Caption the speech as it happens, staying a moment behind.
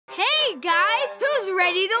Hey, guys, who's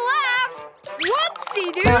ready to laugh?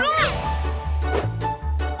 Whoopsie doodle!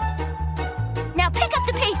 Now pick up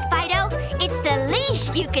the pace, Fido. It's the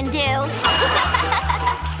least you can do.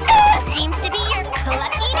 Seems to be your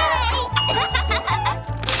lucky day.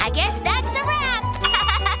 I guess that's a wrap.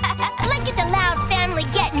 Look at the Loud family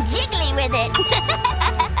getting jiggly with it.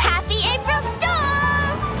 Happy April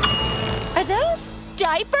Stools! Are those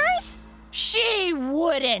diapers? She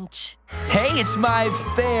wouldn't. Hey, it's my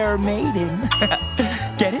fair maiden.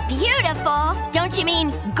 Get it? Beautiful. Don't you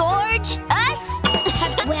mean gorge us?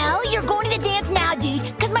 Well, you're going to the dance now, dude,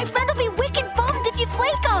 because my friend will be wicked bummed if you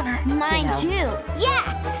flake on her. Mine too.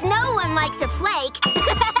 Yeah, no one likes a flake.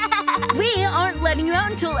 We aren't letting you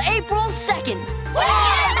out until April 2nd.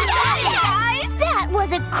 Guys, that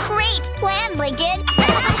was a great plan, Lincoln.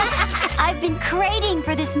 I've been crating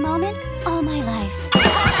for this moment all my life.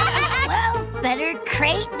 Well, better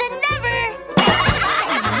crate than never.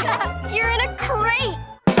 You're in a crate.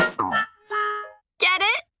 Get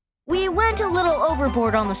it? We went a little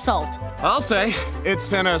overboard on the salt. I'll say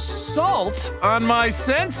it's an assault on my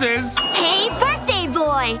senses. Hey, birthday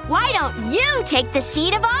boy, why don't you take the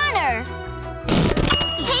seat of honor?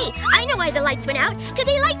 Hey, I know why the lights went out, because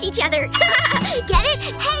they liked each other. Get it?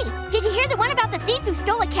 Hey, did you hear the one about the thief who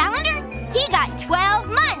stole a calendar? He got 12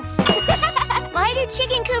 months. Why do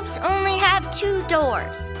chicken coops only have 2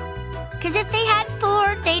 doors? Because if they had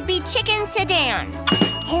 4, they'd be chicken sedans.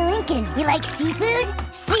 Hey, Lincoln, you like seafood?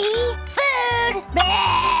 Seafood!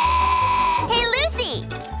 Hey, Lucy!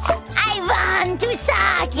 I want to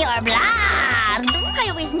suck your blood! I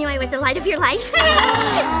always knew I was the light of your life.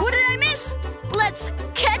 What did I miss? Let's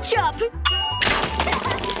catch up.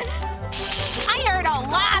 I heard a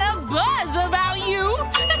lot of buzz about you.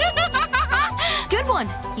 Good one.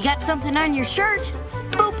 You got something on your shirt.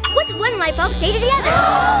 Boop. What's one light bulb say to the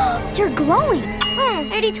other? You're glowing. I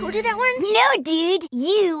already told you that one? No, dude,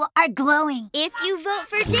 you are glowing. If you vote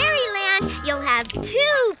for Dairyland, you'll have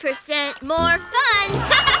 2% more fun.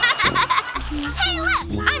 Hey,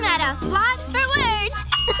 look! I'm at a loss for words.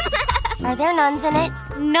 Are there nuns in it?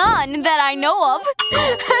 None that I know of.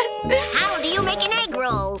 How do you make an egg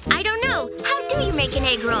roll? I don't know. How do you make an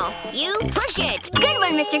egg roll? You push it. Good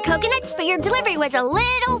one, Mr. Coconuts, but your delivery was a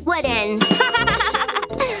little wooden.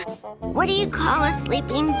 What do you call a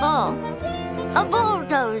sleeping bull? A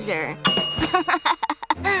bulldozer.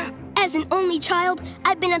 As an only child,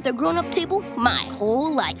 I've been at the grown-up table my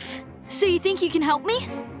whole life. So you think you can help me?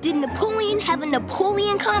 Did Napoleon have a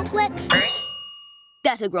Napoleon complex?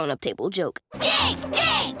 That's a grown-up table joke. Dig,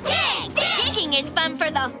 dig, dig, dig! Digging is fun for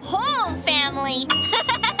the whole family.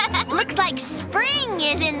 Looks like spring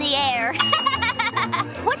is in the air.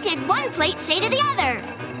 What did one plate say to the other?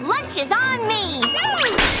 Lunch is on me.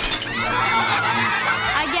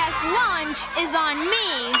 I guess lunch is on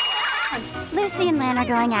me. Lucy and Lan are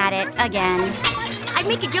going at it again. I'd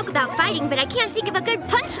make a joke about fighting, but I can't think of a good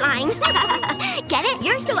punchline. Get it?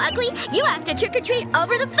 You're so ugly, you have to trick-or-treat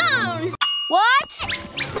over the phone. What?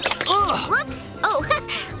 Whoops. Oh,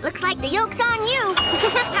 looks like the yolk's on you.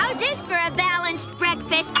 How's this for a balanced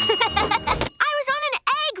breakfast? I was on an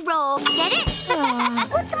egg roll. Get it?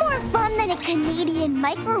 What's more fun than a Canadian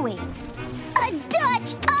microwave? A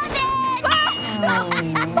Dutch oven!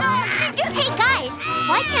 Hey, guys,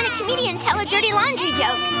 why can't a comedian tell a dirty laundry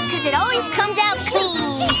joke? Because it always comes out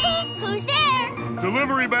clean. Who's there?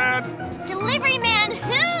 Delivery man! Delivery man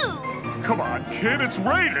who? Come on, kid, it's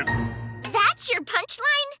raining! That's your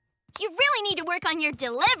punchline? You really need to work on your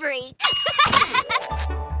delivery.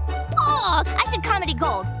 Oh, I said comedy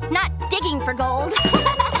gold, not digging for gold.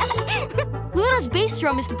 Luna's bass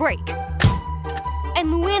drum is the brake. And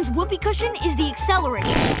Luann's whoopee cushion is the accelerator.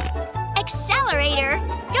 Accelerator?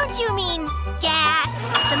 Don't you mean gas?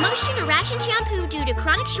 The motion to ration shampoo due to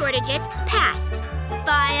chronic shortages passed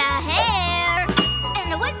by a hair.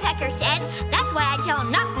 And the woodpecker said, that's why I tell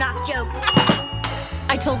knock-knock jokes.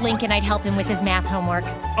 I told Lincoln I'd help him with his math homework.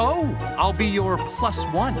 Oh, I'll be your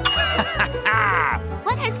 +1.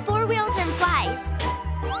 What has 4 wheels and flies?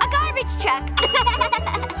 A garbage truck.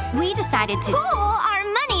 We decided to... Pool our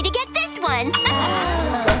money to get this one.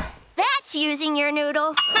 That's using your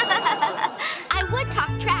noodle. I would talk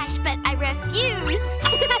trash, but I refuse.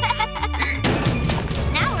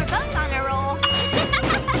 Now we're both on a roll.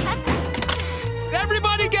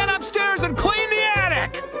 Everybody get upstairs and clean the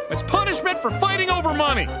attic! It's punishment for fighting over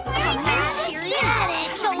money. So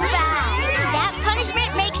bad. That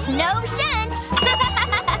punishment makes no sense.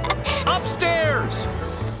 Upstairs!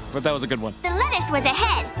 But that was a good one. The lettuce was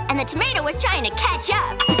ahead, and the tomato was trying to catch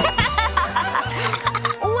up.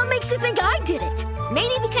 What makes you think I did it?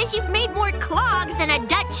 Maybe because you've made more clogs than a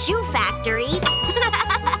Dutch shoe factory.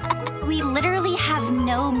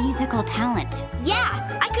 physical talent.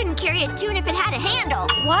 Yeah, I couldn't carry a tune if it had a handle.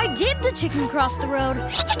 Why did the chicken cross the road?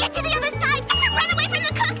 To get to the other side, to run away from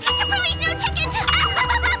the cook, to prove he's no chicken.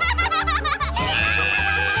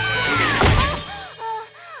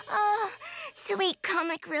 Sweet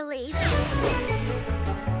comic relief.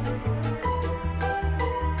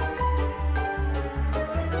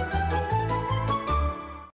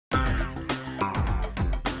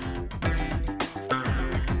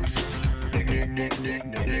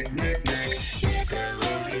 Nick.